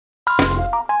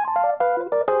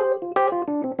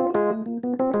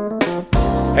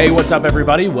Hey, what's up,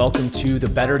 everybody? Welcome to the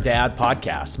Better Dad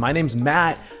podcast. My name's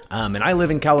Matt, and I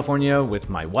live in California with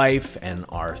my wife and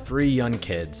our 3 young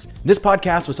kids. This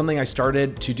podcast was something I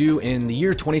started to do in the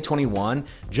year 2021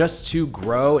 just to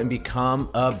grow and become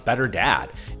a better dad.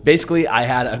 Basically, I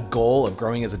had a goal of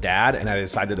growing as a dad, and I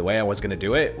decided the way I was going to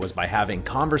do it was by having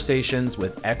conversations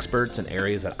with experts in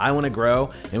areas that I want to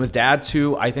grow and with dads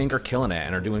who I think are killing it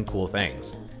and are doing cool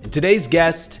things. And today's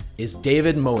guest is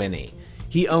David Mawhinney.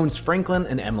 He owns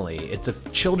Franklin+Emily. It's a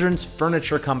children's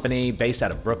furniture company based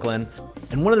out of Brooklyn.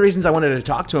 And one of the reasons I wanted to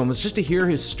talk to him was just to hear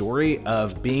his story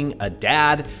of being a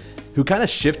dad who kind of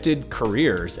shifted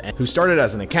careers and who started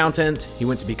as an accountant. He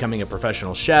went to becoming a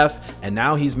professional chef, and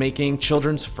now he's making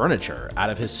children's furniture out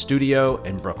of his studio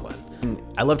in Brooklyn.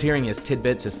 I loved hearing his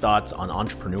tidbits, his thoughts on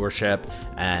entrepreneurship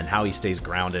and how he stays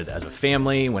grounded as a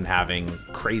family when having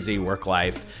crazy work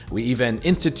life. We even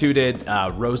instituted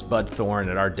rosebud thorn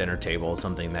at our dinner table,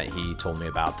 something that he told me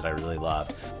about that I really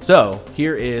loved. So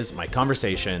here is my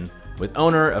conversation with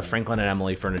owner of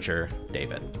Franklin+Emily Furniture,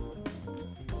 David.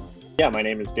 Yeah, my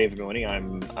name is David Mawhinney.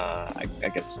 I'm, I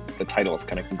guess the titles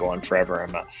kind of can go on forever.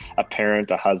 I'm a parent,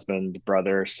 a husband,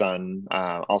 brother, son,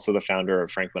 also the founder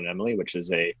of Franklin+Emily, which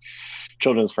is a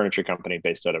children's furniture company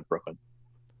based out of Brooklyn.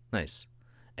 Nice.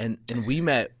 And we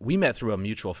met through a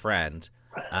mutual friend,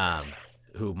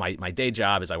 who my day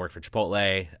job is I work for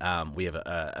Chipotle. We have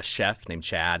a chef named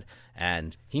Chad,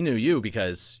 and he knew you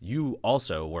because you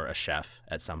also were a chef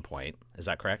at some point. Is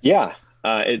that correct? Yeah.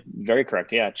 Very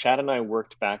correct. Yeah. Chad and I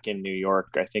worked back in New York.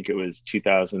 I think it was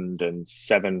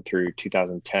 2007 through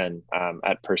 2010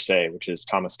 at Per Se, which is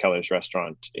Thomas Keller's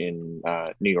restaurant in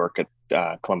New York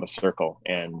at Columbus Circle.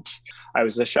 And I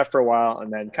was a chef for a while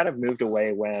and then kind of moved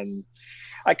away when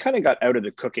I kind of got out of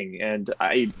the cooking. And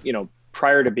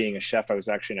prior to being a chef, I was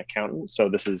actually an accountant. So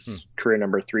this is career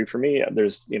number 3 for me.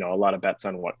 There's, a lot of bets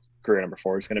on what career number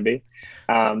 4 is going to be.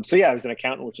 So yeah, I was an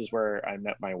accountant, which is where I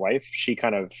met my wife. She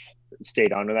kind of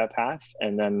stayed onto that path.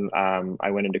 And then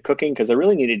I went into cooking because I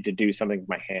really needed to do something with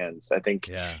my hands. I think,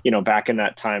 back in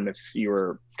that time, if you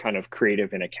were kind of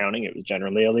creative in accounting, it was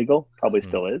generally illegal, probably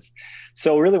still is.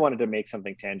 So really wanted to make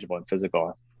something tangible and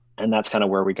physical. And that's kind of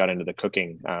where we got into the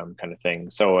cooking kind of thing.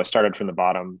 So I started from the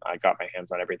bottom. I got my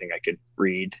hands on everything I could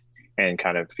read and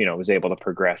kind of, was able to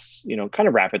progress, kind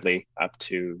of rapidly up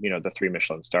to, the 3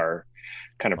 Michelin star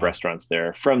kind of restaurants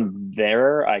there. From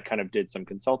there, I kind of did some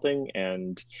consulting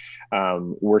and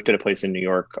worked at a place in New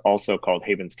York also called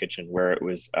Haven's Kitchen, where it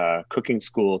was a cooking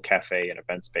school, cafe, and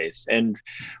event space. And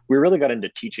we really got into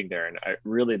teaching there.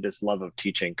 And this love of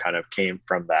teaching kind of came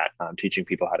from that, teaching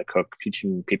people how to cook,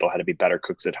 teaching people how to be better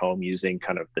cooks at home using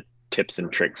kind of the tips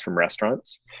and tricks from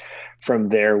restaurants. From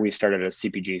there, we started a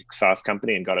CPG sauce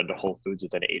company and got into Whole Foods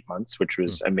within 8 months, which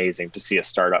was amazing to see a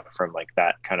startup from like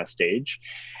that kind of stage.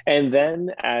 And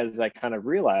then as I kind of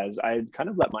realized, I kind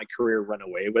of let my career run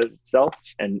away with itself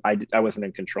and I wasn't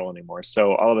in control anymore.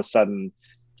 So all of a sudden,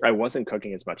 I wasn't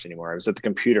cooking as much anymore. I was at the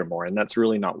computer more, and that's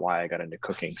really not why I got into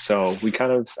cooking. So we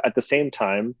kind of, at the same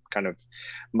time, kind of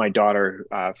my daughter,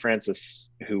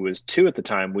 Frances, who was 2 at the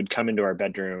time, would come into our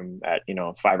bedroom at,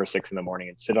 5 or 6 in the morning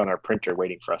and sit on our printer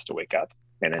waiting for us to wake up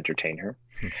and entertain her.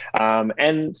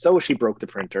 And so she broke the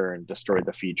printer and destroyed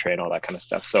the feed tray and all that kind of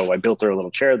stuff. So I built her a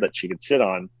little chair that she could sit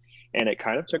on, and it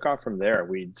kind of took off from there.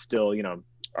 We'd still,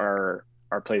 our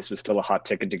place was still a hot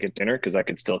ticket to get dinner because I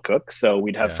could still cook. So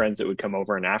we'd have friends that would come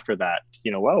over, and after that,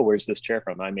 whoa, where's this chair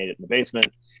from? I made it in the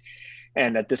basement.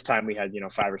 And at this time we had,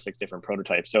 5 or 6 different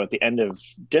prototypes. So at the end of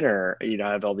dinner,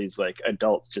 I have all these like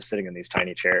adults just sitting in these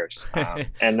tiny chairs.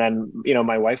 And then,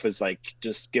 my wife was like,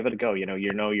 just give it a go.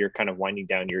 You're kind of winding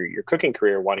down your cooking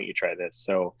career. Why don't you try this?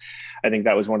 So I think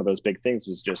that was one of those big things,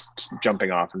 was just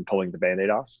jumping off and pulling the Band-Aid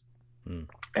off.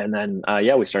 And then,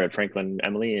 we started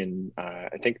Franklin+Emily in,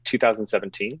 I think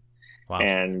 2017. Wow.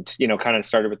 And, kind of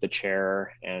started with the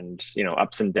chair and,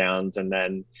 ups and downs. And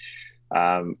then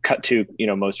cut to,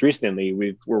 most recently,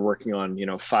 we're working on,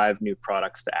 5 new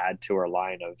products to add to our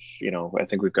line of, I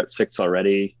think we've got 6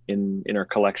 already in our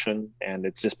collection. And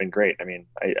it's just been great. I mean,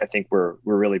 I think we're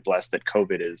really blessed that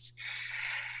COVID has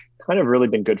kind of really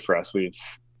been good for us.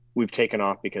 We've taken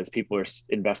off because people are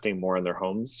investing more in their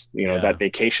homes. That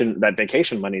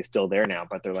vacation money is still there now,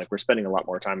 but they're like, we're spending a lot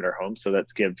more time at our home. So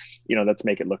let's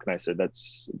make it look nicer.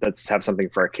 Let's have something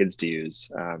for our kids to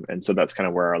use. And so that's kind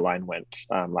of where our line went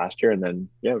last year. And then,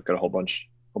 we've got a whole bunch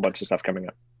of stuff coming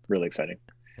up. Really exciting.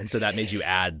 And so that made you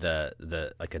add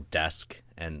the like a desk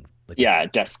and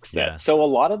desk set. Yeah. So a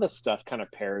lot of the stuff kind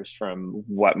of pairs from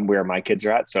where my kids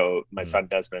are at. So my son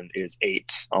Desmond is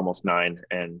 8, almost 9,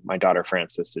 and my daughter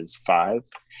Frances is 5.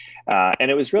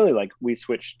 And it was really like we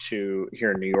switched to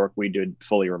here in New York. We did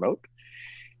fully remote.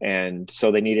 And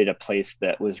so they needed a place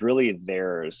that was really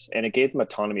theirs, and it gave them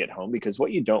autonomy at home, because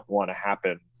what you don't want to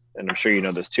happen, and I'm sure you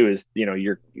know this too, is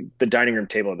the dining room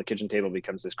table, the kitchen table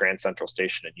becomes this grand central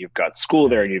station, and you've got school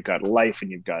there, and Right. you've got life,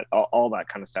 and you've got all that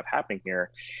kind of stuff happening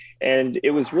here. And it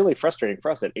was really frustrating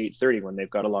for us at 8:30 when they've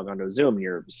got to log onto Zoom.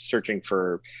 You're searching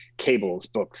for cables,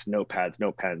 books, notepads,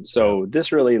 note pens. Yeah. So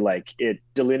this really, like, it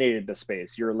delineated the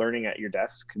space. You're learning at your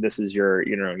desk. This is your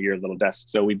little desk.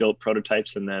 So we built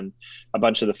prototypes, and then a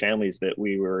bunch of the families that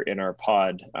we were in our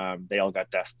pod, they all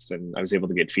got desks, and I was able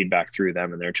to get feedback through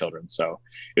them and their children. So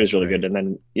it was That's really good. great. And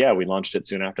then, yeah, we launched it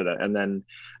soon after that. And then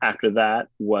after that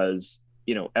was,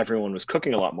 everyone was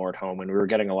cooking a lot more at home, and we were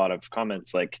getting a lot of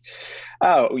comments like,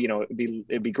 oh,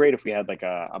 it'd be great if we had like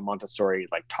a Montessori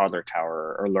like toddler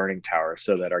tower or learning tower,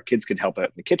 so that our kids could help out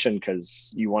in the kitchen,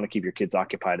 because you want to keep your kids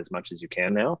occupied as much as you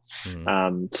can now.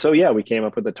 Mhm. So yeah, we came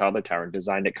up with the toddler tower and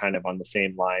designed it kind of on the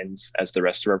same lines as the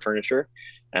rest of our furniture.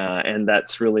 And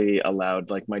that's really allowed,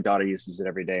 like, my daughter uses it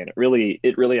every day, and it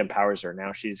really empowers her.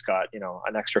 Now she's got,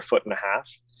 an extra foot and a half,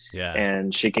 Yeah.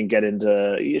 and she can get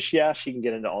into, yeah, she can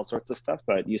get into all sorts of stuff.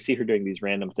 But you see her doing these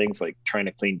random things like trying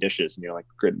to clean dishes, and you're like,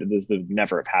 good, this would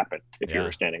never have happened if you were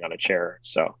Yeah. standing on a chair.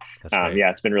 So That's great. yeah,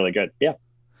 it's been really good. Yeah.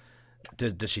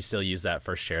 Does she still use that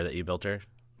first chair that you built her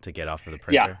to get off of the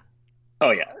Yeah. printer? Oh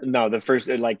yeah. No, the first,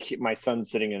 like, my son's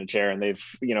sitting in a chair, and they've,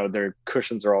 their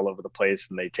cushions are all over the place,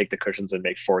 and they take the cushions and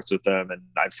make forts with them. And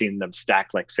I've seen them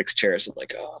stack like 6 chairs. I'm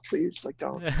like, oh, please, like,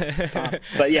 don't stop.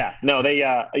 But yeah, no,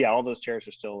 yeah, all those chairs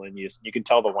are still in use. You can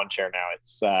tell the one chair now,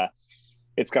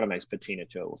 it's got a nice patina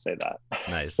to it. We'll say that.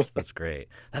 Nice. That's great.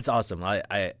 That's awesome.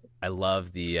 I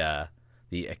love the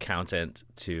accountant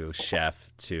to chef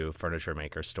to furniture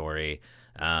maker story,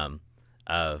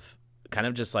 of kind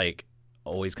of just like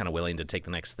always kind of willing to take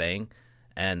the next thing.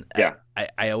 And Yeah.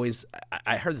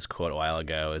 I heard this quote a while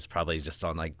ago. Is probably just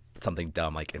on like something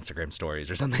dumb like Instagram stories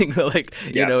or something. But like,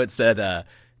 Yeah. it said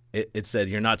it said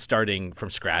you're not starting from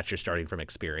scratch, you're starting from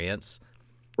experience.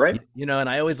 Right. And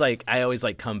I always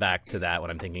come back to that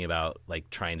when I'm thinking about like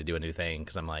trying to do a new thing,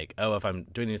 because I'm like, oh, if I'm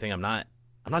doing a new thing, I'm not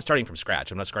starting from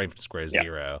scratch. I'm not starting from square Yeah.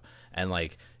 zero. And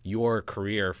like your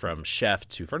career from chef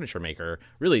to furniture maker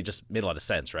really just made a lot of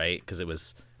sense, right? Because it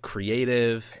was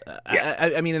creative.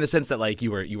 Yeah. I mean, in the sense that like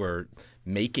you were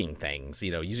making things,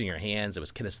 using your hands. It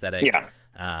was kinesthetic,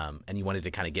 Yeah. and you wanted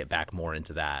to kind of get back more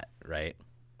into that, right?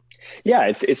 Yeah,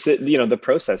 it's the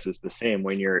process is the same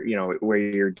when you're, where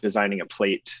you're designing a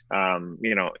plate,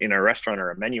 in a restaurant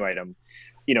or a menu item.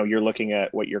 You're looking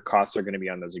at what your costs are going to be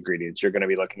on those ingredients. You're going to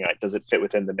be looking at, does it fit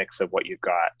within the mix of what you've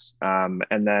got?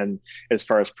 And then as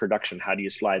far as production, how do you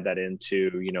slide that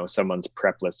into, someone's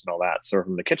prep list and all that? So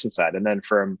from the kitchen side, and then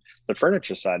from the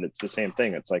furniture side, it's the same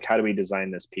thing. It's like, how do we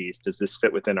design this piece? Does this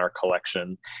fit within our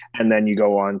collection? And then you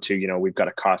go on to, we've got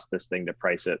to cost this thing to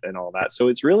price it and all that. So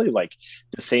it's really like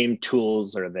the same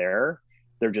tools are there,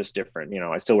 they're just different.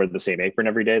 I still wear the same apron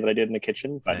every day that I did in the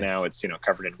kitchen, but now Nice. it's,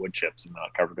 covered in wood chips and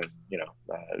not covered in,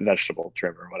 vegetable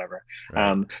trim or whatever.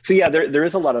 Right. So yeah, there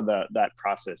is a lot of that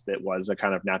process that was a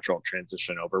kind of natural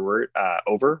transition over.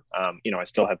 I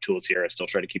still have tools here. I still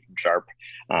try to keep them sharp,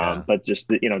 Yeah. but just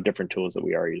the, different tools that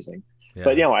we are using.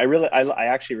 But Yeah. I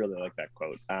actually really like that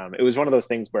quote. It was one of those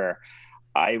things where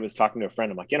I was talking to a friend.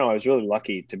 I'm like, I was really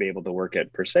lucky to be able to work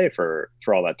at Per Se for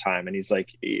all that time. And he's like,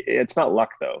 it's not luck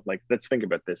though. Like, let's think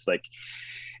about this. Like,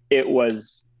 it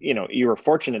was, you were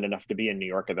fortunate enough to be in New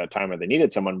York at that time where they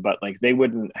needed someone, but like they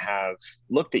wouldn't have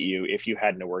looked at you if you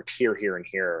hadn't worked here, here, and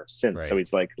here since. So Right.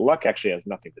 he's like, luck actually has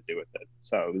nothing to do with it.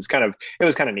 So it was kind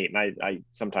of neat. And I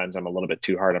sometimes I'm a little bit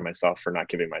too hard on myself for not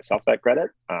giving myself that credit.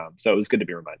 So it was good to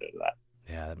be reminded of that.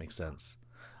 Yeah, that makes sense.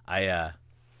 I uh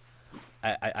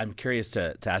I'm curious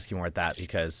to ask you more at that,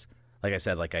 because like I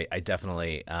said, like I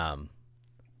definitely I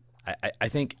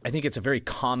think it's a very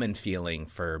common feeling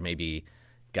for maybe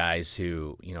guys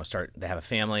who, they have a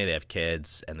family, they have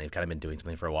kids, and they've kind of been doing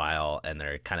something for a while, and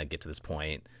they're kind of get to this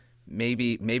point.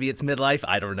 Maybe it's midlife.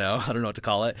 I don't know. I don't know what to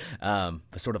call it. But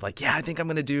sort of like, yeah, I think I'm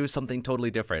gonna do something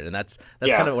totally different, and that's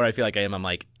kind Yeah. of where I feel like I am. I'm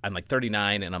like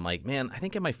 39, and I'm like, man, I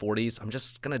think in my 40s, I'm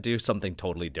just gonna do something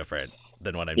totally different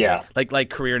than what I'm doing. Yeah.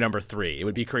 Like career number three. It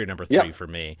would be career number Yeah. three for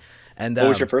me. And What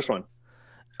was your first one?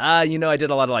 I did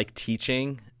a lot of like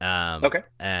teaching, Okay.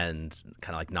 and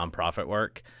kind of like nonprofit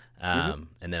work. Hmm.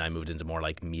 And then I moved into more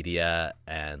like media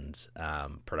and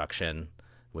production,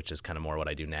 which is kind of more what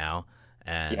I do now.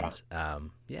 And Yeah.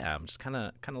 yeah, I'm just kind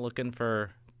of looking for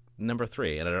number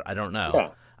three, and I don't know. Yeah.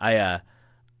 I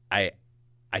I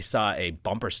I saw a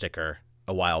bumper sticker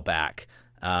a while back,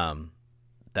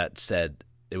 that said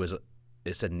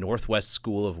it said Northwest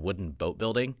School of Wooden Boat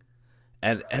Building,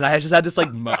 And I just had this like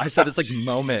I just had this like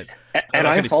moment of And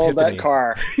like I an followed that epiphany.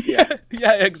 car. Yeah,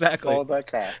 Yeah, exactly. followed that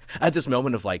car. I had this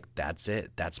moment of like, that's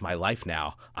it. That's my life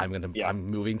now. Yeah, I'm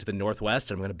moving to the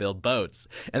Northwest and I'm gonna build boats.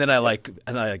 And then I yeah,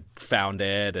 like found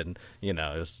it, and it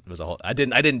was a whole. I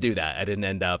didn't do that. I didn't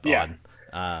end up yeah.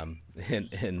 on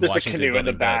in Just a Washington canoe in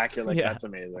the building boats. back. You're like, Yeah. that's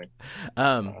amazing.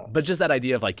 But just that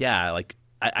idea of like, yeah, like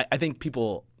I think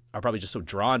people are probably just so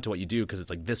drawn to what you do because it's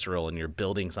like visceral and you're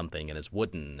building something and it's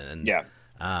wooden and Yeah.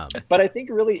 um, But I think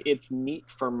really it's neat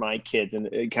for my kids, and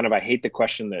kind of I hate the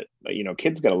question that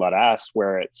kids get a lot asked,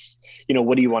 where it's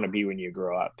what do you want to be when you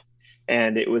grow up?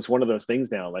 And it was one of those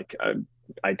things now. Like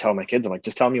I tell my kids, I'm like,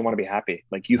 just tell them you want to be happy.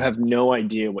 Like you have no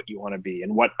idea what you want to be,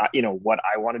 and what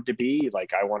I wanted to be.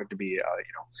 Like I wanted to be,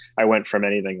 I went from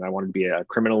anything. I wanted to be a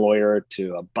criminal lawyer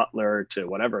to a butler to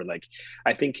whatever. Like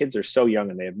I think kids are so young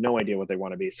and they have no idea what they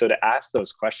want to be. So to ask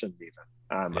those questions, even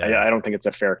yeah, I don't think it's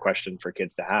a fair question for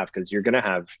kids to have, because you're going to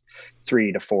have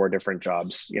 3 to 4 different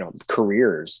jobs,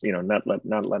 careers, not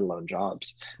let alone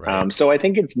jobs. right, So I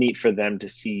think it's neat for them to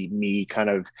see me kind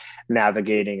of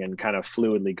navigating and kind of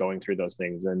fluidly going through those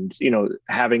things, and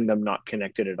having them not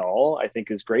connected at all, I think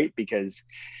is great, because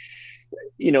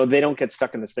they don't get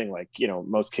stuck in this thing like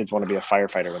most kids want to be a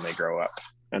firefighter when they grow up,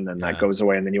 and then that yeah, goes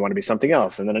away, and then you want to be something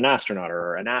else, and then an astronaut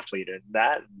or an athlete, and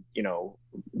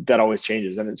that always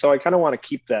changes. And so I kind of want to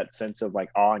keep that sense of like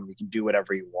awe, and you can do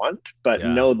whatever you want, but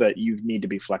yeah, know that you need to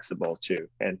be flexible too,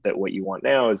 and that what you want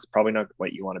now is probably not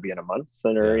what you want to be in a month,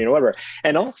 or yeah, whatever.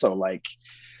 And also, like,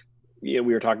 I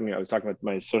was talking with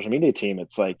my social media team.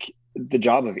 It's like the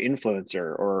job of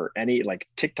influencer or any like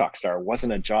TikTok star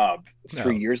wasn't a job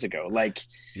 3 years no, ago. Like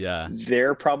yeah,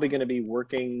 they're probably going to be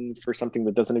working for something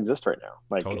that doesn't exist right now,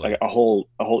 like totally. a whole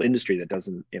industry that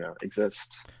doesn't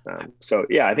exist. So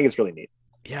yeah, I think it's really neat.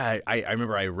 Yeah, I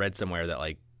remember I read somewhere that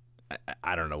like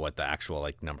I don't know what the actual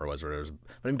like number was, where it was.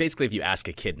 I mean, basically, if you ask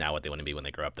a kid now what they want to be when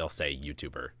they grow up, they'll say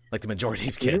YouTuber. Like the majority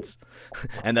of Mhm. kids,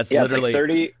 and that's Yeah, it's like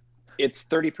literally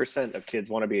 30% of kids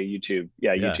want to be a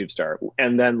yeah, YouTube star.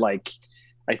 And then like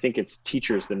I think it's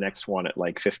teachers the next one at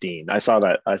like 15. I saw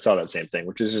that same thing,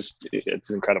 which is just it's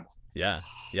incredible. yeah,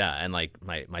 yeah. And like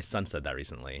my son said that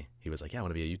recently. He was like, "Yeah, I want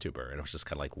to be a YouTuber," and I was just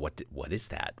kind of like, What is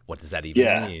that? What does that even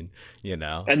Yeah. mean?" You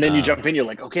know? And then you jump in, you're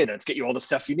like, okay, let's get you all the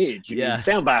stuff you need. You need Yeah,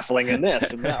 sound baffling and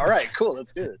this and that. All right, cool,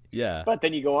 let's do it. yeah, But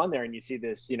then you go on there and you see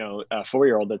this, a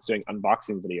 4-year-old that's doing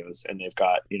unboxing videos, and they've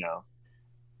got,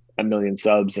 1 million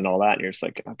subs and all that. And you're just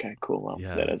like, okay, cool. Well,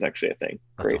 yeah. that is actually a thing.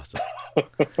 That's Great. awesome.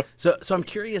 So I'm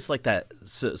curious, like that.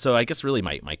 So I guess really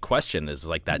my question is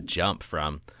like that jump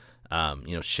from,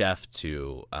 chef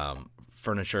to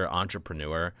furniture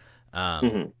entrepreneur. Um,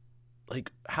 Mhm.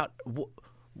 like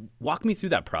walk me through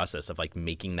that process of like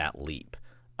making that leap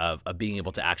of being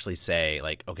able to actually say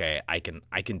like, okay, I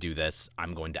can do this.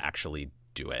 I'm going to actually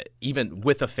do it, even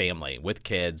with a family, with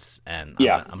kids, and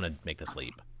Yeah. I'm gonna make this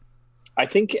leap. I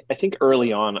think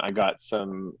early on I got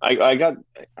some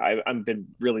I've been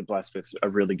really blessed with a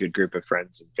really good group of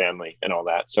friends and family and all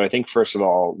that. So I think first of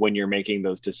all, when you're making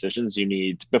those decisions, you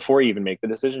need, before you even make the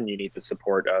decision, you need the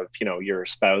support of, your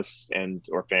spouse and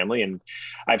or family. And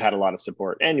I've had a lot of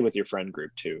support, and with your friend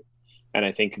group too. And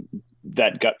I think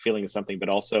that gut feeling is something, but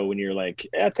also when you're like,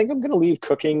 I think I'm going to leave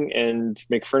cooking and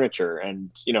make furniture. And,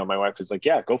 my wife is like,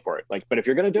 yeah, go for it. Like, but if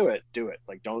you're going to do it, do it.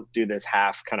 Like, don't do this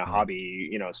half kind of Mm,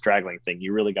 hobby, straggling thing.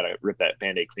 You really got to rip that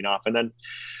Band-Aid clean off. And then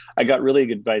I got really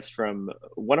good advice from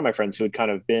one of my friends who had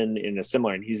kind of been in a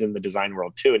similar, and he's in the design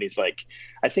world too. And he's like,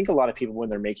 I think a lot of people, when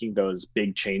they're making those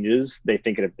big changes, they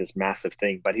think of this massive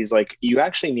thing, but he's like, you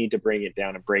actually need to bring it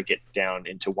down and break it down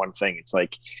into one thing. It's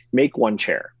like, make one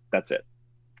chair. That's it.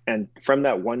 And from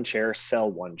that one chair, sell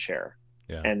one chair.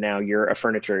 yeah, And now you're a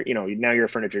furniture, now you're a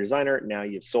furniture designer. Now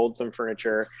you've sold some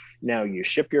furniture. Now you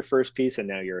ship your first piece, and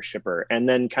now you're a shipper, and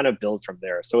then kind of build from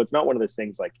there. So it's not one of those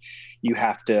things like you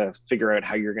have to figure out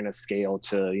how you're going to scale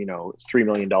to, $3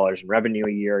 million in revenue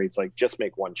a year. He's like, just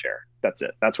make one chair. That's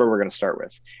it. That's where we're going to start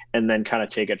with, and then kind of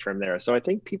take it from there. So I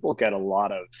think people get a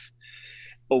lot of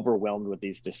overwhelmed with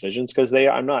these decisions, because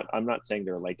I'm not saying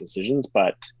they're light decisions,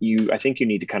 but I think you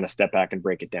need to kind of step back and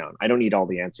break it down. I don't need all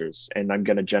the answers, and I'm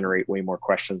going to generate way more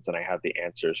questions than I have the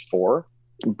answers for,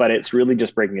 but it's really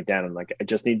just breaking it down, and like, I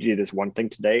just need to do this one thing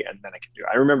today, and then I can do it.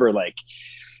 I remember like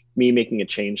me making a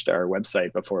change to our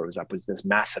website before it was up was this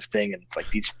massive thing, and it's like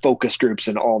these focus groups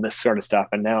and all this sort of stuff,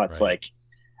 and now it's right, like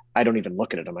I don't even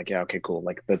look at it. I'm like, yeah, okay, cool.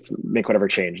 Like, let's make whatever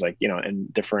change, like,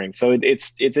 and differing. So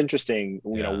it's interesting,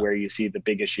 yeah, where you see the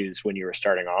big issues when you were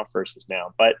starting off versus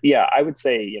now. But yeah, I would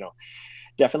say,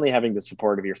 definitely having the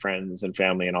support of your friends and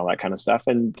family and all that kind of stuff.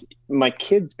 And my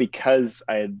kids, because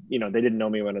I had, they didn't know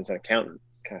me when I was an accountant,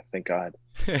 Thank God.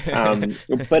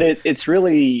 But it's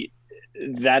really,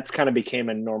 that's kind of became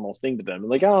a normal thing to them.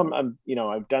 Like, oh, I'm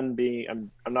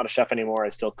not a chef anymore. I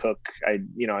still cook. I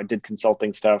did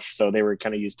consulting stuff. So they were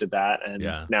kind of used to that. And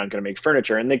Yeah. now I'm going to make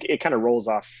furniture, and it kind of rolls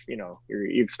off, you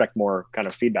expect more kind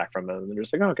of feedback from them. And they're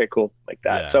just like, oh, okay, cool. Like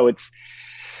that. Yeah. So it's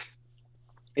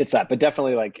that, but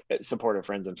definitely like supportive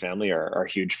friends and family are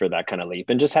huge for that kind of leap,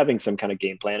 and just having some kind of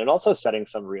game plan, and also setting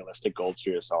some realistic goals for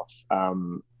yourself.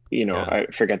 Yeah. I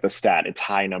forget the stat, it's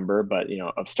high number, but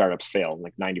of startups fail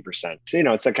like 90%.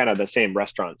 It's a kind of the same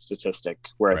restaurant statistic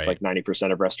where it's Right. like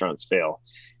 90% of restaurants fail.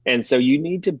 And so you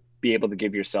need to be able to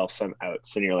give yourself some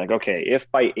outs, and you're like, okay,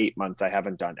 if by 8 months I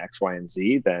haven't done X, Y, and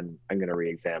Z, then I'm going to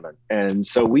re-examine. And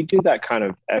so we do that kind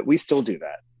of, we still do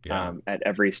that. Yeah. At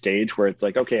every stage, where it's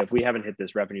like, okay, if we haven't hit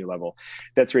this revenue level,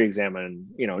 let's re-examine,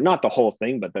 not the whole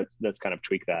thing, but let's kind of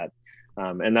tweak that.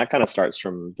 And that kind of starts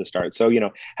from the start. So,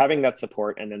 having that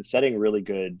support, and then setting really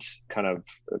good kind of,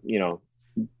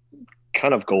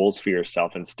 kind of goals for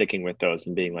yourself, and sticking with those,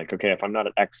 and being like, okay, if I'm not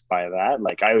at X by that,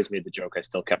 like I always made the joke, I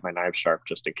still kept my knife sharp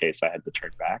just in case I had to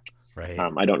turn back. Right.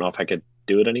 I don't know if I could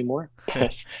do it anymore.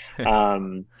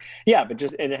 Yeah, but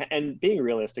just, and being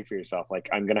realistic for yourself, like,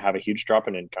 I'm going to have a huge drop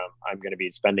in income. I'm going to be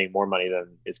spending more money than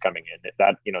is coming in.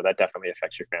 That definitely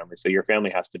affects your family. So your family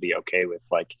has to be okay with,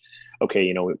 like,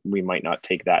 okay, we might not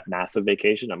take that massive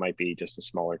vacation. It might be just a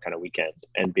smaller kind of weekend,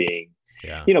 and being,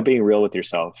 Yeah. being real with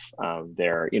yourself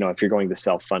there. If you're going to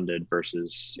self-funded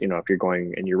versus, if you're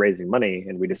going and you're raising money,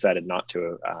 and we decided not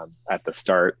to at the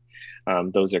start,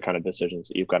 those are kind of decisions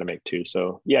that you've got to make too.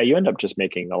 So yeah, you end up just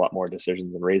making a lot more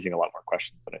decisions and raising a lot more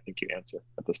questions than I think you answer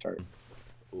at the start.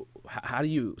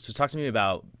 So talk to me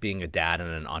about being a dad and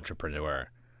an entrepreneur.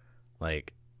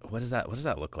 Like, what does that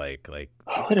look like? Like,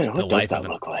 What does that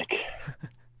look like?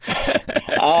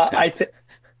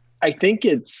 I think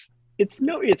it's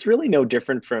really no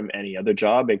different from any other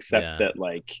job, except Yeah. that,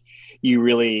 like, you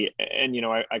really, and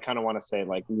I kind of want to say,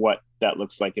 like, what that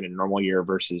looks like in a normal year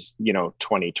versus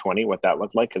 2020, what that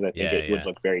looked like, because I think Yeah. it would Yeah.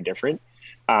 look very different.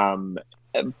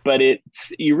 But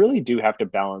you really do have to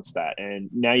balance that. And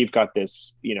now you've got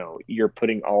this, you're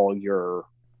putting all your,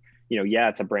 yeah,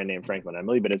 it's a brand name,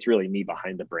 Franklin+Emily, but it's really me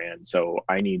behind the brand. So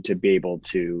I need to be able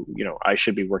to, I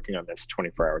should be working on this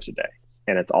 24 hours a day.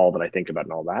 And it's all that I think about,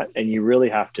 and all that. And you really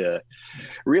have to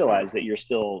realize that you're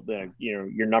still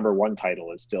your number one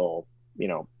title is still,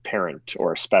 parent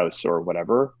or spouse or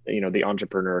whatever, the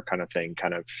entrepreneur kind of thing,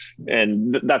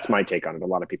 and that's my take on it. A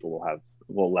lot of people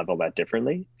will level that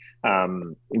differently. But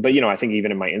I think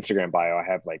even in my Instagram bio, I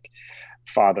have like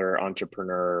father,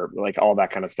 entrepreneur, like all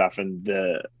that kind of stuff. And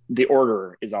the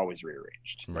order is always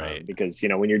rearranged, Right. because,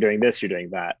 when you're doing this, you're doing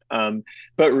that.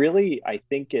 But really, I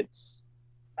think it's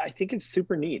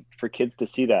super neat for kids to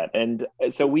see that. And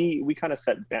so we kind of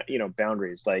set,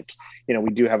 boundaries. Like, we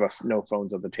do have a no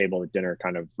phones at the table at dinner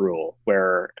kind of rule,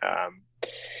 where,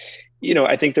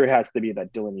 I think there has to be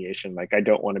that delineation. Like, I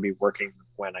don't want to be working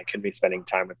when I can be spending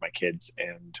time with my kids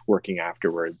and working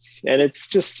afterwards. And it's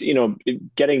just,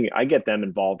 I get them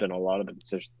involved in a lot of the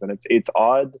decisions, and it's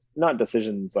odd, not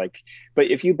decisions like, but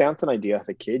if you bounce an idea off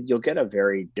a kid, you'll get a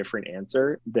very different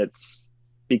answer, that's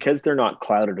because they're not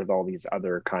clouded with all these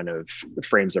other kind of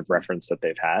frames of reference that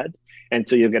they've had. And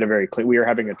so you'll get a very clear, we were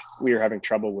having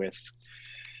trouble with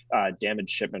damaged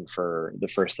shipment for the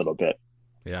first little bit.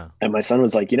 Yeah. And my son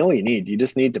was like, what you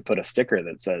just need to put a sticker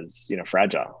that says,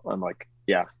 fragile. I'm like,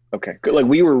 yeah, okay, good. Like,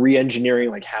 we were re-engineering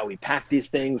like how we pack these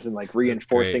things, and like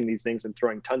reinforcing these things, and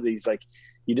throwing tons of these, like,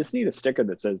 you just need a sticker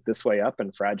that says this way up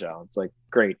and fragile. It's like,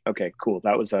 great, okay, cool.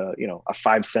 That was a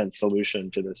 5-cent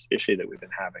solution to this issue that we've been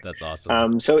having. That's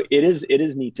awesome. So it is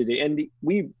neat to do. And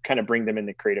we kind of bring them in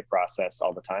the creative process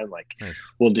all the time. Like,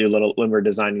 Nice. we'll do when we're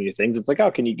designing new things, it's like,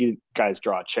 oh, can you guys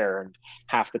draw a chair? And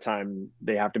half the time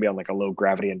they have to be on like a low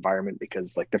gravity environment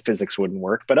because like the physics wouldn't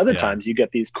work. But other times you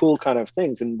get these cool kind of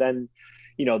things. And then,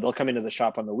 they'll come into the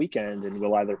shop on the weekend, and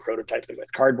we'll either prototype them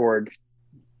with cardboard,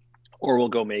 or we'll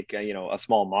go make a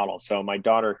small model. So my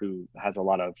daughter, who has a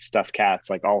lot of stuffed cats,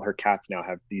 like all her cats now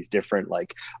have these different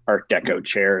like Art Deco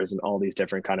chairs and all these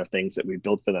different kind of things that we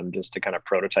built for them, just to kind of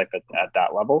prototype it at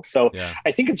that level. So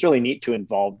I think it's really neat to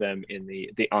involve them in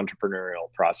the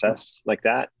entrepreneurial process like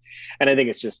that. And I think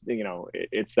it's just,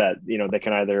 it's that, they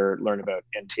can either learn about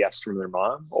NTFs from their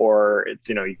mom, or it's,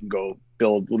 you can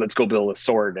let's go build a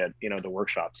sword at, the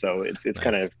workshop. So it's nice.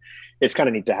 Kind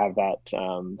of neat to have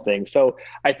that thing. So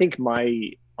I think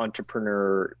my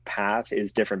entrepreneur path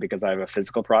is different because I have a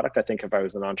physical product. I think if I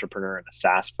was an entrepreneur in a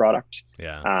SaaS product,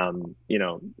 Yeah.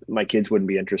 My kids wouldn't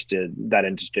be interested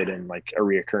in like a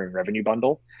reoccurring revenue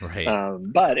bundle. Right.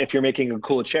 But if you're making a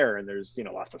cool chair and there's,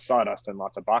 lots of sawdust and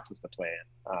lots of boxes to play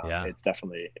in, Yeah. it's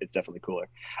definitely cooler.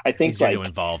 I think easier to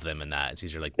involve them in that. It's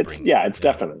easier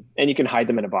definitely. And you can hide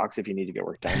them in a box if you need to get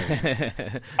work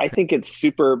done. I think it's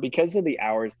super because of the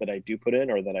hours that I do put in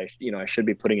or that I should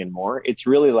be putting in more. It's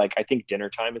really like, I think dinner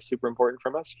time is super important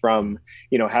from us from,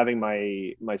 having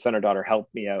my son or daughter help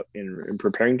me out in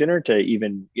preparing dinner to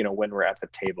even, when we're at the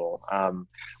table.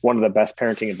 One of the best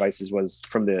parenting advices was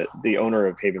from the owner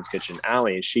of Haven's Kitchen,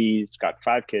 Allie. She's got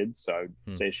 5 kids, so I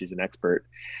would say she's an expert.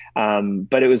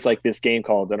 But it was like this game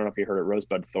called, I don't know if you heard it,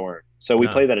 Rosebud Thorn. So we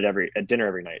play that at dinner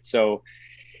every night. So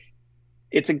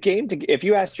it's a game if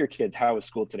you ask your kids how was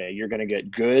school today, you're going to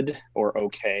get good or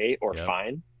okay or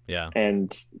fine. Yeah.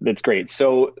 And that's great.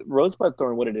 So Rosebud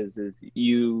Thorn, what it is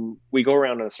we go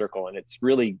around in a circle, and it's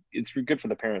good for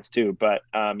the parents too. But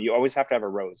you always have to have a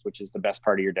rose, which is the best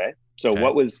part of your day. So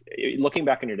looking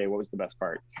back on your day, what was the best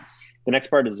part? The next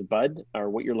part is a bud, or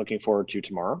what you're looking forward to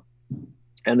tomorrow.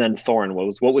 And then thorn,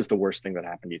 what was the worst thing that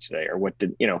happened to you today, or what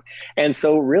did and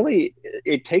so really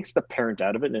it takes the parent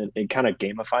out of it, and it kind of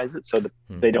gamifies it so that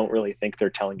they don't really think they're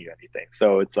telling you anything.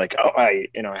 So it's like, oh, I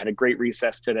had a great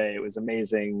recess today, it was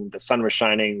amazing, the sun was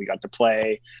shining, we got to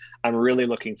play, I'm really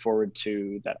looking forward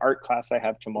to that art class I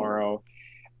have tomorrow.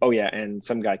 Oh yeah, and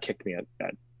some guy kicked me at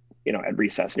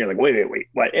recess, and you're like, wait,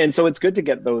 what? And so it's good to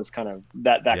get those kind of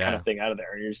that kind of thing out of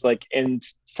there. And you're just like, and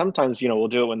sometimes, we'll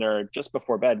do it when they're just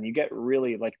before bed, and you get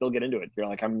really like, they'll get into it. You're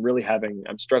like,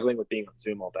 I'm struggling with being on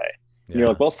Zoom all day. And you're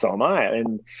like, well, so am I.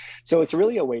 And so it's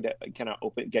really a way to kind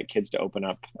of get kids to open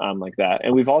up like that.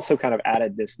 And we've also kind of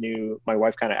added my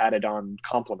wife kind of added on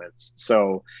compliments.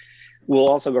 So we'll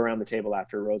also go around the table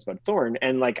after Rosebud Thorn,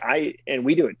 and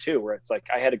we do it too, where it's like,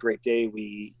 I had a great day.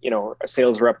 Our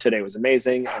sales were up today. It was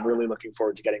amazing. I'm really looking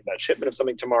forward to getting that shipment of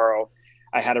something tomorrow.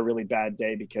 I had a really bad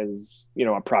day because,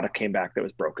 a product came back that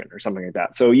was broken or something like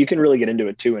that. So you can really get into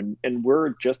it too. And we're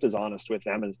just as honest with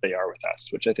them as they are with us,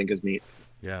 which I think is neat.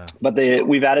 Yeah. But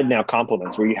we've added now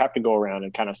compliments where you have to go around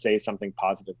and kind of say something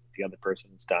positive that the other person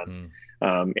has done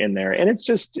in there. And it's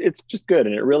just good.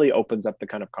 And it really opens up the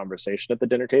kind of conversation at the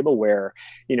dinner table where,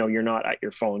 you're not at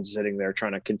your phone sitting there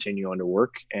trying to continue on to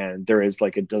work. And there is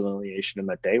like a delineation in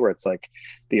that day where it's like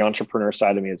the entrepreneur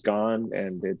side of me is gone,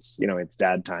 and it's, it's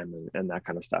dad time and that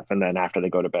kind of stuff. And then after they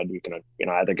go to bed, you can,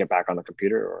 either get back on the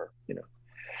computer or,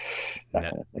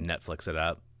 Netflix it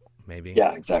up. Maybe.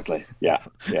 Yeah, exactly. Yeah.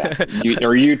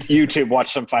 Or YouTube.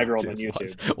 Watch some 5-year-old on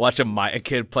YouTube. Watch a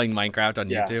kid playing Minecraft on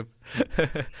YouTube.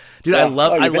 Dude, I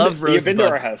love Rosebud. You've been to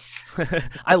our house.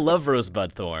 I love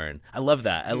Rosebud Thorn. I love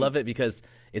that. I love it because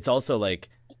it's also like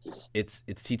it's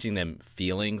teaching them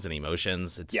feelings and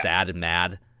emotions. It's sad and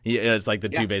mad. It's like the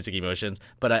two basic emotions.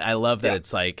 But I love that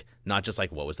it's like not just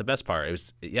like what was the best part. It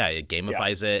was it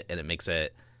gamifies it, and it makes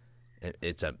it.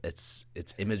 It's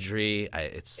imagery.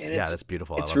 That's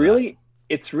beautiful.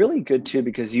 It's really good too,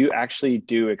 because you actually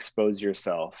do expose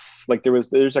yourself. Like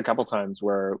there's a couple times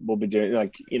where we'll be doing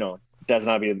like, Des and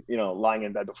I'll be, lying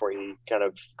in bed before he kind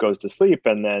of goes to sleep.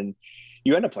 And then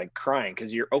you end up like crying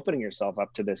because you're opening yourself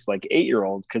up to this like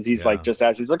 8-year-old, because he's like, just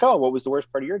as he's like, oh, what was the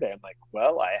worst part of your day? I'm like,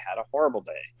 well, I had a horrible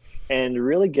day. And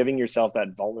really giving yourself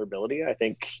that vulnerability, I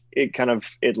think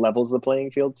it levels the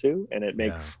playing field too, and it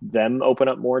makes them open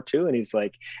up more too. And he's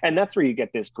like, and that's where you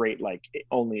get this great like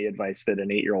only advice that an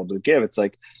 8-year-old would give. It's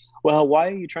like, well, why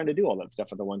are you trying to do all that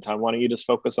stuff at the one time? Why don't you just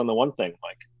focus on the one thing?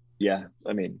 Like, yeah,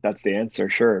 I mean, that's the answer,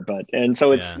 sure. But and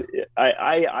so it's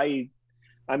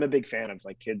I'm a big fan of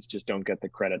like kids just don't get the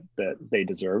credit that they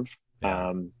deserve.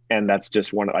 And that's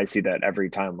just I see that every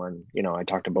time when, I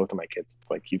talk to both of my kids.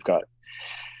 It's like, you've got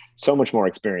so much more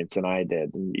experience than I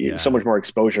did, and so much more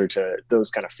exposure to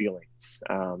those kind of feelings.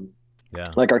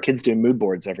 Like our kids do mood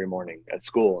boards every morning at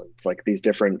school. It's like these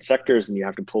different sectors, and you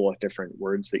have to pull out different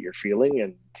words that you're feeling.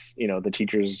 And, the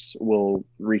teachers will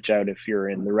reach out if you're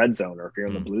in the red zone or if you're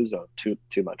in the blue zone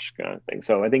too much kind of thing.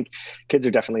 So I think kids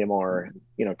are definitely more,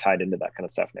 tied into that kind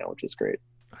of stuff now, which is great.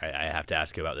 I have to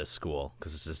ask you about this school,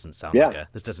 because this doesn't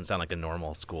sound like a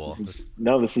normal school.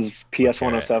 This is PS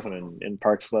 107 in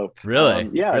Park Slope. Really?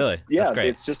 Really? That's great.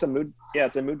 It's just a mood. Yeah,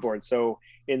 it's a mood board. So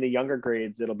in the younger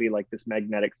grades, it'll be like this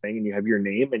magnetic thing, and you have your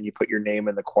name, and you put your name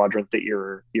in the quadrant that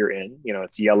you're in.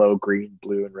 It's yellow, green,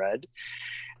 blue, and red.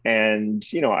 And,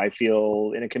 I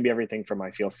feel, and it can be everything from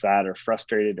I feel sad or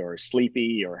frustrated or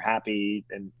sleepy or happy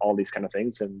and all these kind of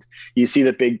things. And you see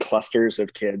the big clusters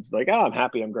of kids like, oh, I'm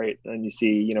happy, I'm great. And you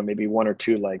see, maybe one or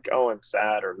two like, oh, I'm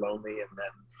sad or lonely. And then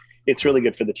it's really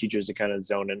good for the teachers to kind of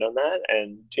zone in on that.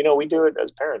 And, we do it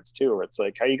as parents too, where it's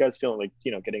like, how you guys feeling? Like,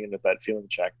 getting into that feeling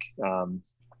check.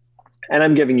 And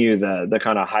I'm giving you the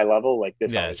kind of high level, like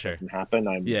this Yeah, always sure. doesn't happen.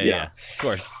 Yeah, of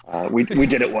course. We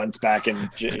did it once back in,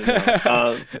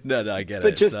 No, I get but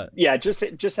it. It's just, not. yeah,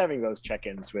 just having those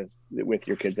check-ins with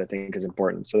your kids, I think is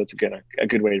important. So that's a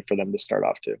good way for them to start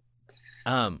off too.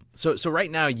 So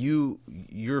right now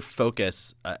your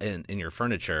focus in your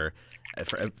furniture,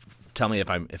 tell me if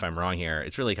I'm wrong here.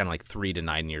 It's really kind of like 3 to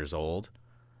 9 years old.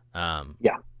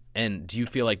 Yeah. And do you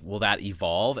feel like will that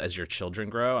evolve as your children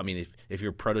grow? I mean, if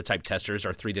your prototype testers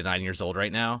are 3 to 9 years old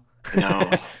right now. No,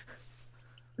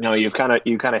 no, you kind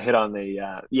of hit on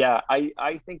the yeah.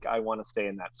 I think I want to stay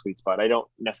in that sweet spot. I don't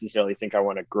necessarily think I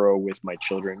want to grow with my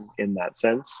children in that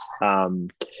sense.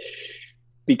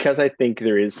 Because I think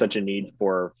there is such a need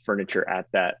for furniture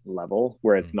at that level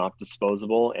where it's not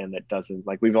disposable, and it doesn't,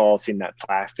 like, we've all seen that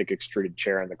plastic extruded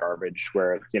chair in the garbage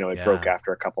where it broke Yeah.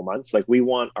 after a couple months. Like, we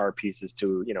want our pieces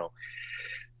to,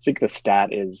 I think the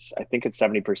stat is, I think it's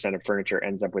 70% of furniture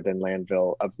ends up within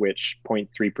landfill, of which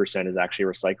 0.3% is actually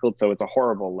recycled. So it's a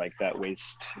horrible, like, that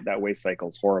waste cycle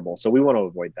is horrible. So we want to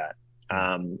avoid that.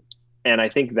 And I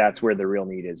think that's where the real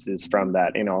need is from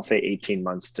that, I'll say 18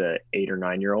 months to 8 or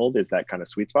 9 year old is that kind of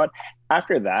sweet spot.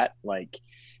 After that, like,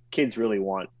 kids really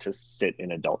want to sit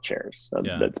in adult chairs.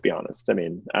 Yeah. Let's be honest. I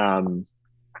mean,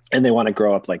 and they want to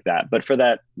grow up like that. But for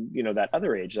that, that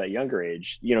other age, that younger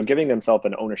age, giving themselves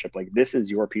an ownership, like, this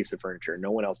is your piece of furniture.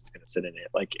 No one else is going to sit in it.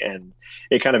 Like, and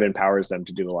it kind of empowers them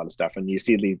to do a lot of stuff. And you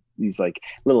see these like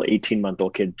little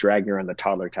 18-month-old kids dragging around the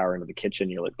toddler tower into the kitchen.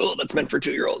 You're like, oh, that's meant for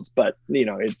 2-year-olds. But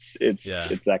it's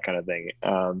that kind of thing.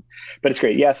 But it's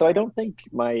great. Yeah. So I don't think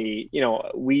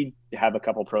we have a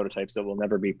couple prototypes that will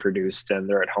never be produced, and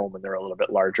they're at home and they're a little bit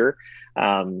larger.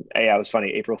 It was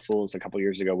funny. April Fools a couple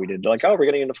years ago, we did like, oh, we're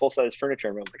getting into full size furniture.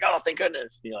 Everyone's like, oh, thank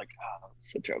goodness. And you're like, oh,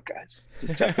 it's a joke, guys.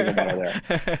 Just testing them out of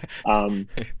there.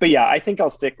 But yeah, I think I'll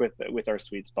stick with our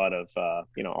sweet spot of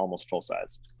almost full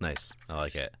size. Nice. I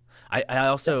like it. I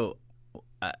also,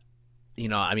 I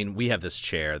mean, we have this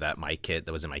chair that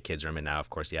was in my kids' room, and now, of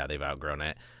course, yeah, they've outgrown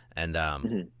it. And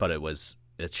but it was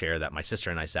a chair that my sister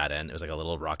and I sat in. It was like a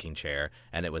little rocking chair,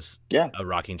 and it was a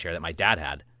rocking chair that my dad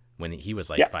had when he was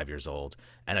like 5 years old.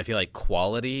 And I feel like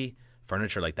quality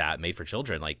furniture like that made for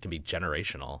children, like, can be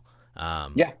generational.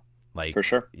 Like, for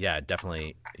sure. Yeah,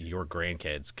 definitely your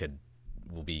grandkids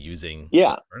will be using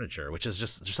furniture, which is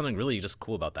there's something really just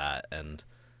cool about that and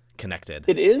connected.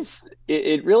 It is.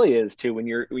 It really is too. When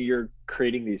you're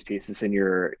creating these pieces and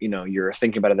you're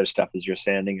thinking about other stuff as you're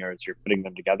sanding or as you're putting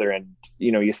them together, and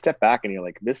you step back and you're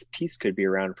like, this piece could be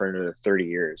around for another 30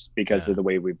 years because of the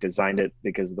way we've designed it,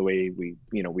 because of the way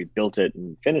we built it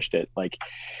and finished it. Like,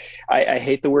 I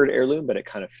hate the word heirloom, but it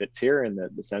kind of fits here in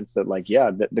the sense that, like,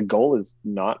 the goal is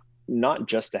not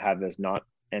just to have this not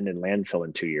end in landfill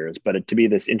in 2 years, but to be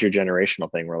this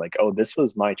intergenerational thing where, like, oh, this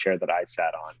was my chair that I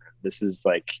sat on. This is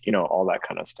like, all that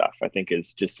kind of stuff, I think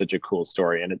is just such a cool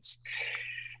story. And it's,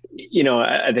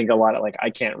 I think a lot of, like, I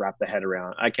can't wrap my head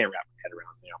around,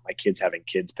 my kids having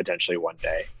kids potentially one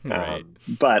day. Right.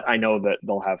 But I know that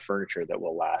they'll have furniture that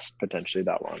will last potentially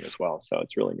that long as well. So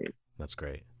it's really neat. That's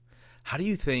great. How do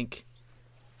you think,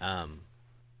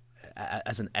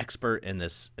 as an expert in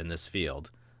this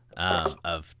field,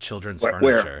 of children's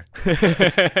furniture.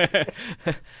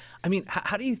 I mean,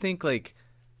 how do you think, like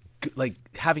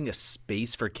having a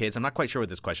space for kids? I'm not quite sure what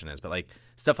this question is, but like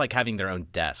stuff like having their own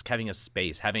desk, having a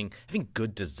space, having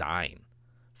good design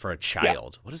for a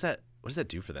child. What does that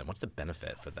do for them? What's the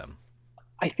benefit for them?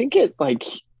 I think it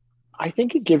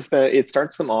it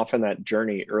starts them off in that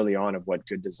journey early on of what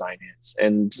good design is.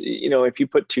 And if you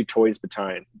put two toys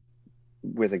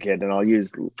with a kid, and I'll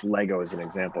use Lego as an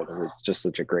example because it's just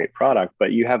such a great product,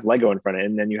 but you have Lego in front of it,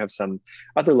 and then you have some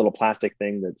other little plastic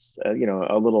thing that's a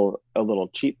little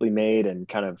cheaply made and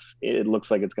kind of, it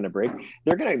looks like it's going to break.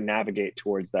 They're going to navigate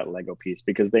towards that Lego piece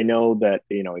because they know that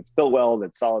it's built well,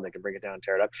 that's solid, they can break it down,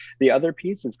 tear it up. The other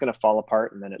piece, it's going to fall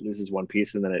apart, and then it loses one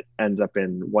piece, and then it ends up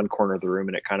in one corner of the room,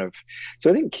 and it kind of,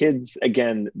 so I think kids,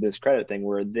 again, this credit thing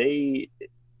where they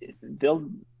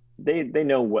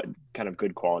know what kind of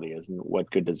good quality is and what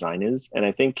good design is. And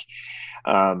I think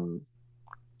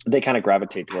they kind of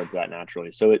gravitate towards that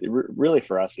naturally. So really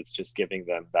for us, it's just giving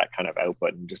them that kind of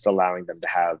output and just allowing them to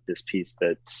have this piece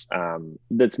that's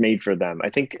made for them. I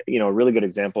think, a really good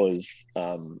example is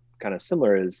kind of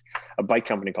similar is a bike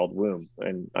company called Woom.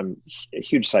 And I'm a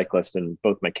huge cyclist, and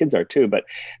both my kids are too, but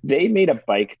they made a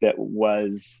bike that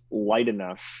was light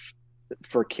enough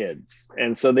for kids.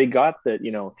 And so they got that,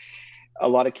 a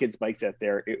lot of kids' bikes out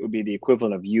there, it would be the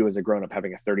equivalent of you as a grown up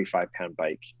having a 35-pound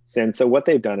bike. And so what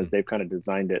they've done is they've kind of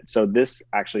designed it. So this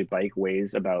actually bike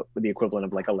weighs about the equivalent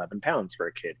of like 11 pounds for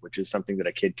a kid, which is something that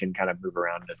a kid can kind of move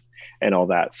around and all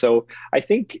that. So I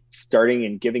think starting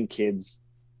and giving kids,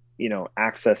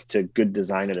 access to good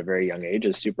design at a very young age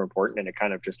is super important, and it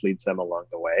kind of just leads them along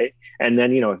the way. And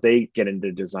then, if they get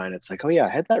into design, it's like, oh yeah, I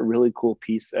had that really cool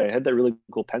piece. I had that really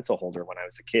cool pencil holder when I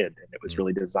was a kid, and it was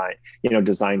really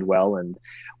designed well and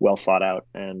well thought out.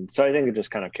 And so I think it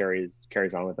just kind of carries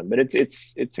on with them. But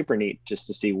it's super neat just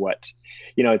to see what,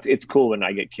 it's cool when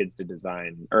I get kids to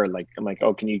design, or like, I'm like,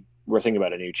 oh, we're thinking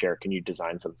about a new chair. Can you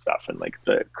design some stuff? And like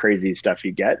the crazy stuff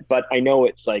you get. But I know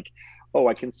it's like, oh,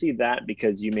 I can see that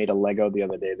because you made a Lego the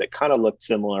other day that kind of looked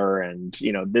similar. And,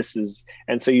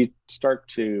 and so you start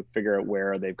to figure out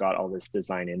where they've got all this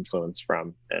design influence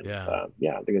from. And I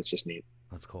think it's just neat.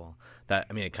 That's cool.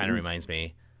 It kind of reminds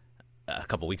me, a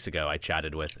couple weeks ago, I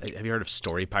chatted with, have you heard of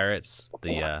Story Pirates,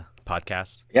 the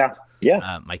podcast?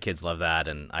 Yeah. My kids love that.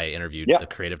 And I interviewed the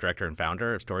creative director and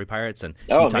founder of Story Pirates. And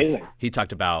amazing. He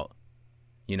talked about,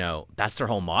 that's their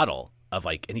whole model of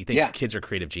like, and he thinks kids are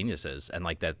creative geniuses, and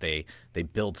like that they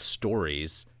build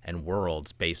stories and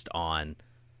worlds based on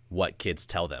what kids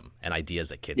tell them and ideas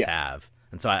that kids have.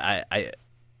 And so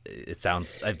it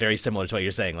sounds very similar to what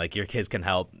you're saying. Like your kids can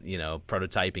help,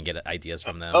 prototype and get ideas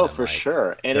from them. Oh, for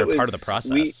sure. And they're part of the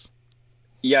process.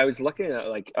 I was looking at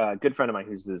like a good friend of mine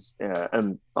who's this,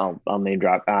 I'll name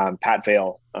drop, Pat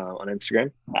Vale on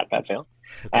Instagram, Pat Vale.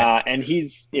 Okay. And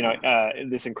he's,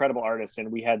 this incredible artist. And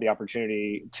we had the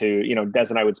opportunity to, Des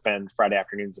and I would spend Friday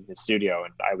afternoons in his studio.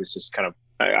 And I was just kind of,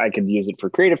 I could use it for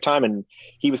creative time. And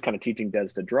he was kind of teaching Des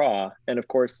to draw. And of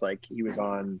course, like he was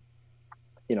on,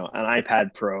 an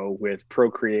iPad Pro with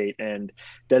Procreate, and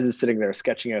Des is sitting there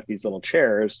sketching out these little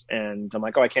chairs. And I'm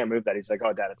like, oh, I can't move that. He's like,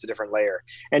 oh, Dad, it's a different layer.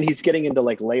 And he's getting into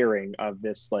like layering of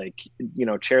this, like,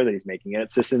 chair that he's making. And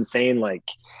it's this insane, like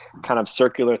kind of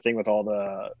circular thing with all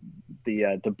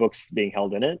the books being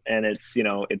held in it. And it's,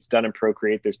 it's done in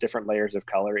Procreate. There's different layers of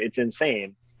color. It's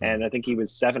insane. And I think he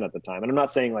was 7 at the time. And I'm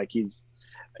not saying like he's,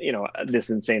 this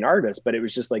insane artist, but it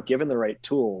was just like, given the right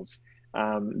tools,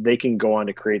 they can go on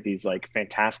to create these like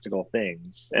fantastical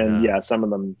things. And some of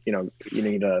them, you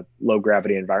need a low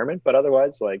gravity environment, but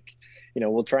otherwise, like,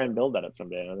 we'll try and build that at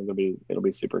someday. I think it'll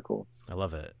be super cool. I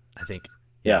love it. I think,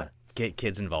 get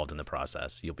kids involved in the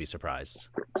process. You'll be surprised.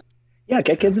 Yeah,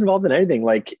 get kids involved in anything.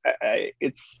 Like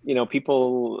it's,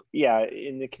 people,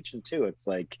 in the kitchen too. It's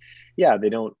like,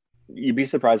 you'd be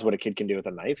surprised what a kid can do with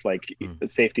a knife. Like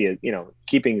safety,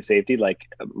 keeping safety. Like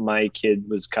my kid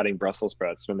was cutting Brussels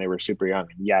sprouts when they were super young.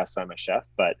 And yes, I'm a chef,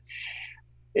 but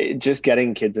just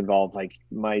getting kids involved. Like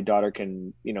my daughter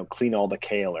can, clean all the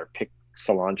kale or pick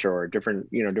cilantro or different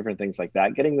things like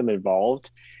that, getting them involved.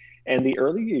 And the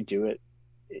earlier you do it,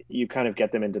 you kind of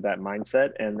get them into that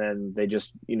mindset, and then they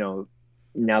just,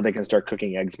 now they can start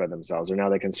cooking eggs by themselves, or now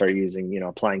they can start using,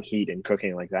 applying heat and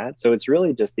cooking like that. So it's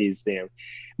really just these,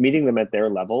 meeting them at their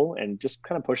level and just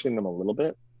kind of pushing them a little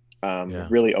bit,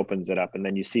 really opens it up. And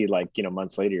then you see like,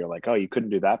 months later, you're like, oh, you couldn't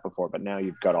do that before, but now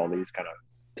you've got all these kind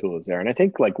of tools there. And I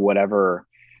think like whatever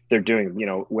they're doing,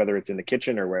 whether it's in the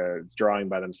kitchen or where it's drawing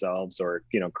by themselves or,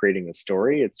 creating a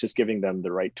story, it's just giving them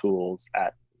the right tools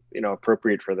at,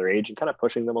 appropriate for their age and kind of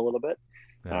pushing them a little bit.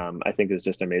 I think is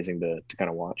just amazing to kind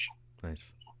of watch.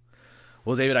 Nice.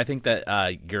 Well, David, I think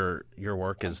that your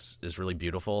work is really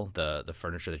beautiful. The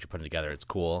furniture that you're putting together, it's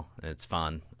cool and it's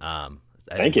fun.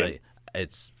 Thank you.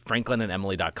 It's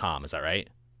franklinandemily.com. Is that right?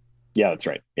 Yeah, that's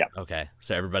right. Yeah. Okay.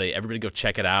 So everybody go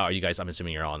check it out. Are you guys, I'm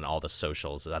assuming you're on all the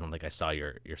socials. I don't think I saw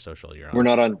your social. You're on. We're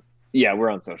not on. Yeah,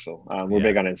 we're on social. We're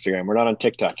big on Instagram. We're not on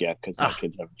TikTok yet because my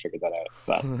kids haven't figured that out.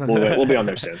 But we'll be on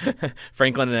there soon.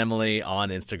 Franklin and Emily on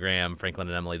Instagram,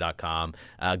 franklinandemily.com.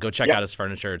 Go check out his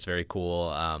furniture. It's very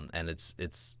cool, and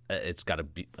it's got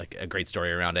a great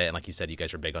story around it. And like you said, you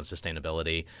guys are big on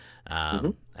sustainability,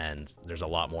 and there's a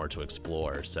lot more to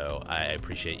explore. So I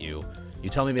appreciate you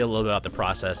telling me a little bit about the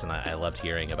process, and I loved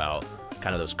hearing about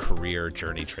kind of those career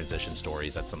journey transition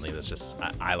stories. That's something that's just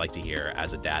I like to hear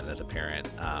as a dad and as a parent.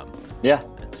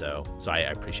 And so I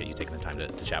appreciate you taking the time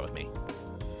to chat with me.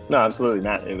 No, absolutely,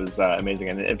 Matt. It was amazing.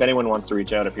 And if anyone wants to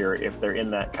reach out, if they're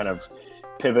in that kind of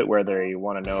pivot where they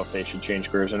want to know if they should change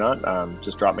careers or not,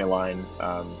 just drop me a line,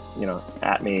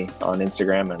 at me on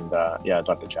Instagram, and I'd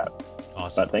love to chat.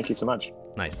 Awesome. But thank you so much.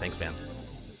 Nice. Thanks, man.